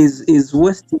is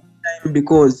wasting time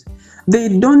because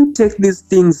they don't take these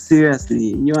things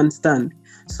seriously. You understand?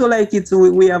 So like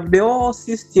we have the whole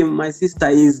system. My sister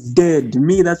is dead.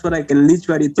 Me, that's what I can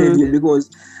literally tell you because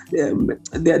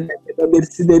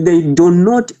they do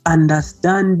not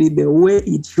understand the way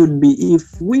it should be.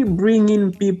 If we bring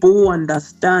in people who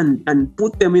understand and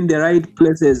put them in the right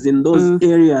places in those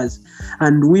areas,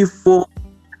 and we form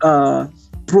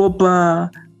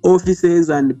proper offices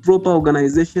and proper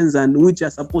organizations, and which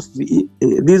are supposed to be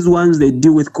these ones, they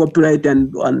deal with copyright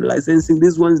and licensing,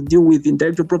 these ones deal with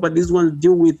intellectual property, these ones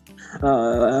deal with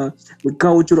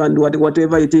culture and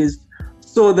whatever it is,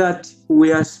 so that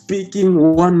we are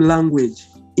speaking one language.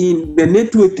 In the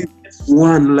network is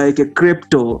one, like a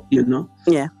crypto,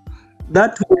 Yeah,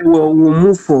 that will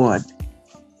move forward.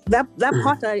 that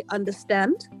part I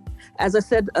understand. As I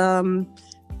said,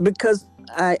 because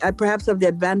I perhaps have the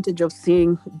advantage of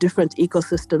seeing different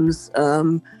ecosystems,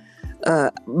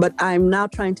 but I'm now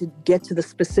trying to get to the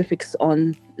specifics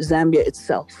on Zambia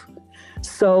itself.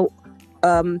 So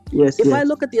if I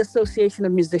look at the Association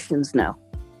of Musicians now,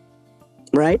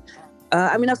 right?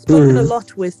 I mean, I've spoken a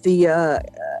lot with the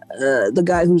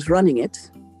guy who's running it.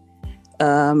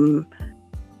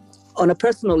 On a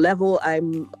personal level,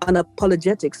 I'm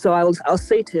unapologetic. So I'll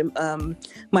say to him,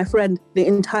 my friend, the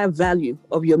entire value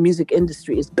of your music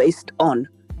industry is based on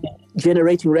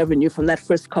generating revenue from that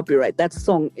first copyright. That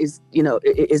song is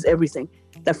everything.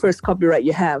 That first copyright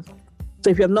you have. So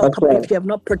if you have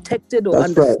not protected or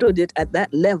understood it at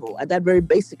that level, at that very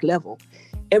basic level,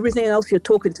 everything else you're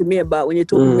talking to me about, when you're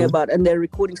talking to me about, and they're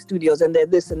recording studios and they're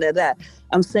this and they're that,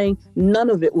 I'm saying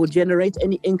none of it will generate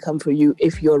any income for you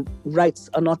if your rights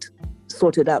are not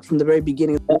sorted out from the very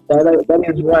beginning. That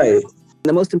is right.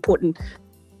 The most important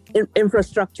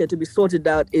infrastructure to be sorted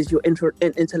out is your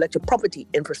intellectual property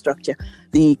infrastructure,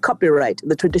 the copyright,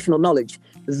 the traditional knowledge.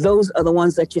 Those are the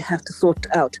ones that you have to sort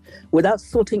out. Without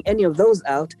sorting any of those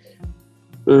out,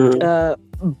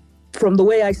 from the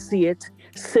way I see it,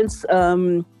 since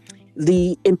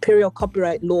the imperial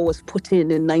copyright law was put in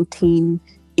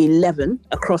 1911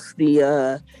 across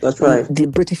the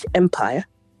British Empire,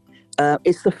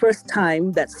 it's the first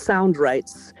time that sound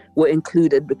rights were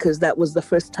included, because that was the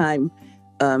first time.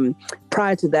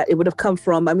 Prior to that, it would have come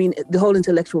from, the whole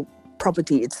intellectual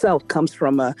property itself comes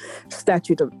from a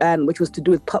statute of Anne, which was to do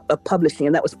with publishing,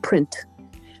 and that was print.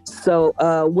 So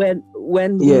when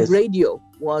the radio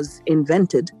was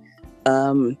invented,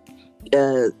 that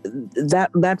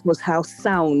was how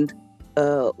sound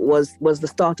was the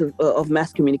start of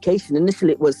mass communication.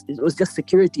 Initially, it was just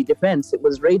security defense. It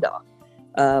was radar.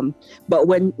 But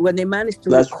when they managed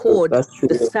to record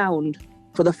the sound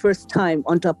for the first time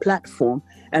onto a platform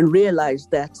and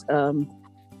realized that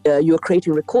you were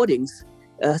creating recordings.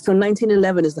 So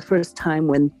 1911 is the first time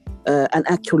when an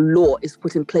actual law is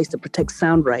put in place to protect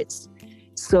sound rights.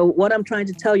 So what I'm trying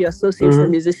to tell you, Association of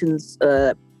Musicians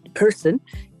person,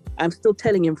 I'm still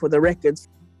telling him for the records.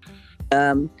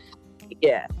 I'm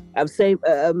saying,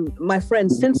 my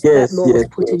friend, since that law was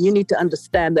put in, you need to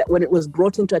understand that when it was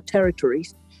brought into a territory,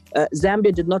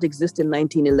 Zambia did not exist in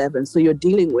 1911. So you're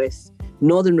dealing with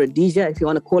Northern Rhodesia, if you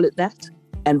want to call it that,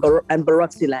 and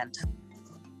Barotse land.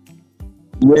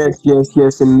 Yes, in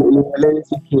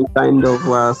a kind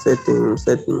of setting,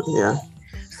 yeah.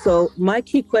 So my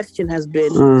key question has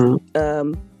been,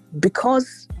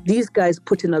 because these guys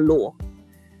put in a law,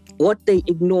 what they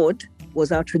ignored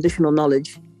was our traditional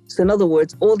knowledge. So in other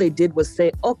words, all they did was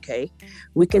say, okay,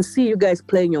 we can see you guys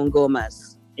playing your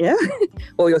ngomas, yeah,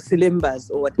 or your silimbas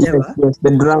or whatever. Yes,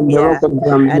 the drum, the rock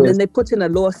drum. And then they put in a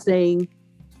law saying,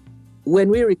 when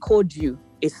we record you,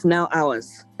 it's now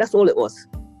ours. That's all it was.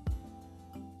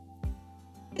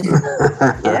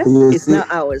 It's now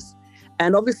ours.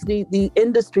 And obviously the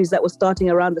industries that were starting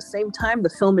around the same time, the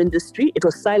film industry, it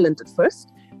was silent at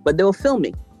first, but they were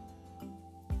filming.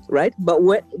 Right? But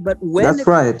when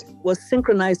it was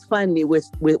synchronized finally with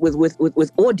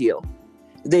audio,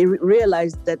 they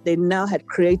realized that they now had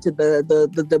created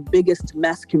the biggest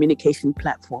mass communication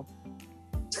platform.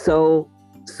 So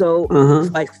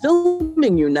by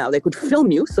filming you now, they could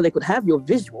film you, so they could have your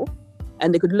visual,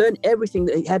 and they could learn everything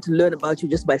they had to learn about you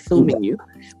just by filming you.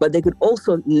 But they could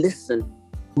also listen.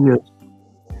 Yes.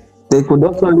 They could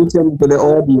also listen to the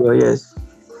audio. Yes.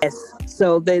 Yes.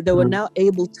 So they were now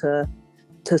able to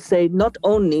say, not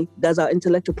only does our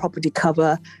intellectual property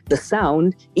cover the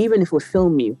sound, even if we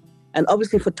film you, And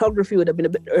obviously photography would have been a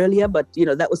bit earlier, but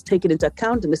that was taken into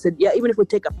account. And they said, yeah, even if we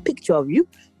take a picture of you,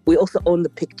 we also own the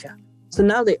picture. So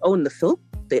now they own the film,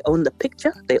 they own the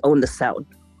picture, they own the sound,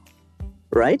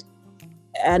 right?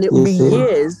 And it will be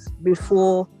years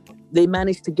before they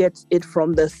managed to get it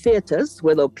from the theaters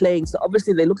where they're playing. So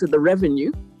obviously they looked at the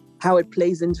revenue, how it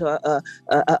plays into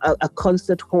a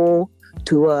concert hall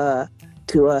to a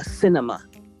cinema.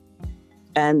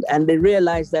 And they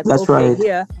realized that,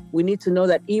 here, we need to know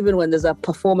that even when there's a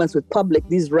performance with public,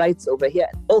 these rights over here,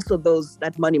 also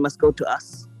that money must go to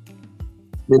us.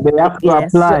 They have to apply,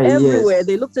 so everywhere,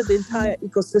 they looked at the entire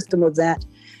ecosystem of that.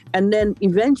 And then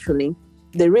eventually,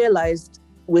 they realized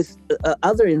with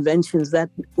other inventions that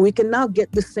we can now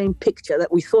get the same picture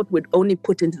that we thought we'd only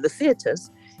put into the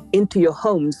theaters, into your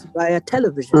homes via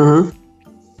television.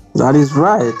 Mm-hmm. That is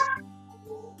right.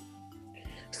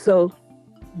 So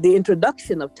the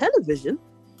introduction of television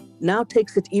now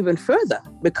takes it even further,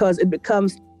 because it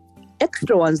becomes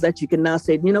extra ones that you can now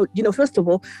say, first of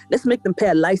all, let's make them pay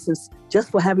a license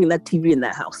just for having that TV in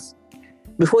their house.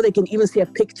 Before they can even see a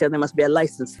picture, there must be a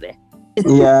license there.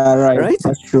 Yeah, right. Right?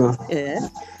 That's true. Yeah.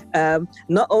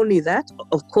 Not only that,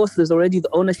 of course, there's already the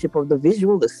ownership of the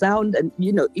visual, the sound, and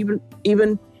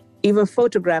even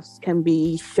photographs can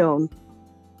be shown.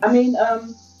 I mean,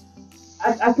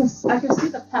 I can see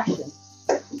the passion.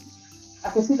 I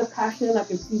can see the passion. I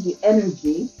can see the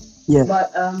energy. Yeah.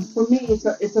 But for me,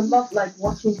 it's a lot like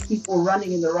watching people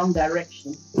running in the wrong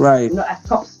direction. Right. At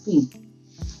top speed,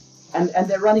 and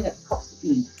they're running at top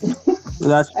speed.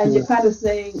 That's and true. you're kind of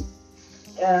saying,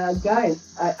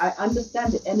 guys, I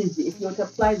understand the energy. If you were to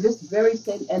apply this very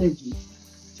same energy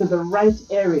to the right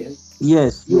areas,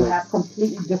 you have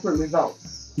completely different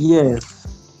results. Yes.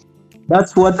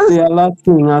 That's what they are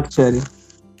lacking, actually.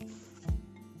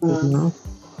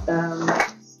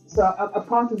 So a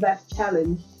part of that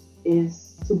challenge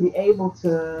is to be able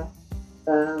to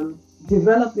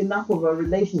develop enough of a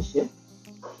relationship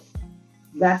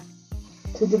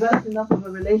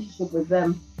with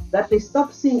them that they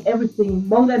stop seeing everything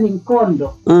monga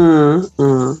ninkondo.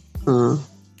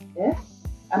 Yeah?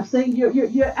 I'm saying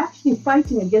you're actually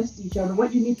fighting against each other.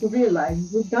 What you need to realize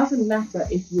is it doesn't matter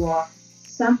if you are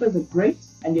Sumper the Great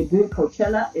and you're doing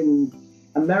Coachella in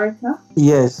America.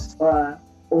 Yes. Or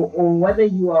whether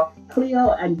you are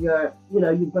Cleo and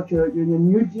you've got your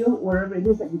new deal, wherever it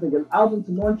is that you've got your album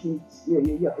to launch and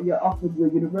you're off with your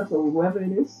Universal or whoever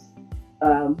it is,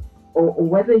 or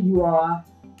whether you are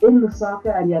in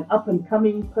Lusaka and you're an up and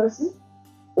coming person,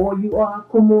 or you are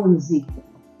Komonzi.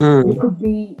 You could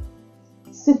be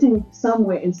sitting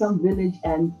somewhere in some village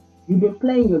and you've been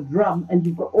playing your drum and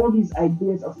you've got all these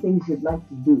ideas of things you'd like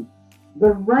to do.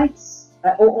 The rights,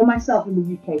 or myself in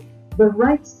the UK, the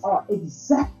rights are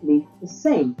exactly the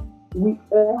same. We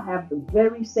all have the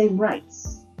very same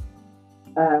rights.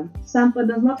 Sumper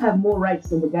does not have more rights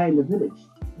than the guy in the village.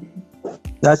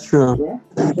 That's true.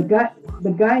 Yeah, the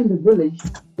guy in the village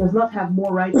does not have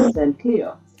more rights than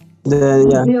Cleo.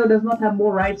 Cleo does not have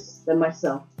more rights than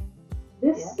myself.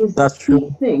 This is the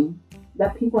key thing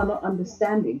that people are not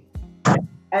understanding.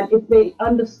 And if they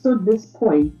understood this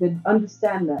point, they'd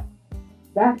understand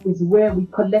that is where we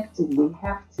collectively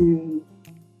have to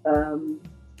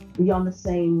be on the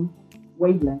same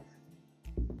wavelength.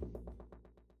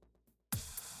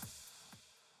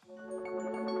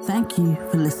 Thank you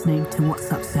for listening to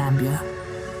What's Up Zambia.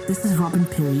 This is Robin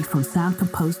Piri from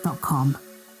soundcompose.com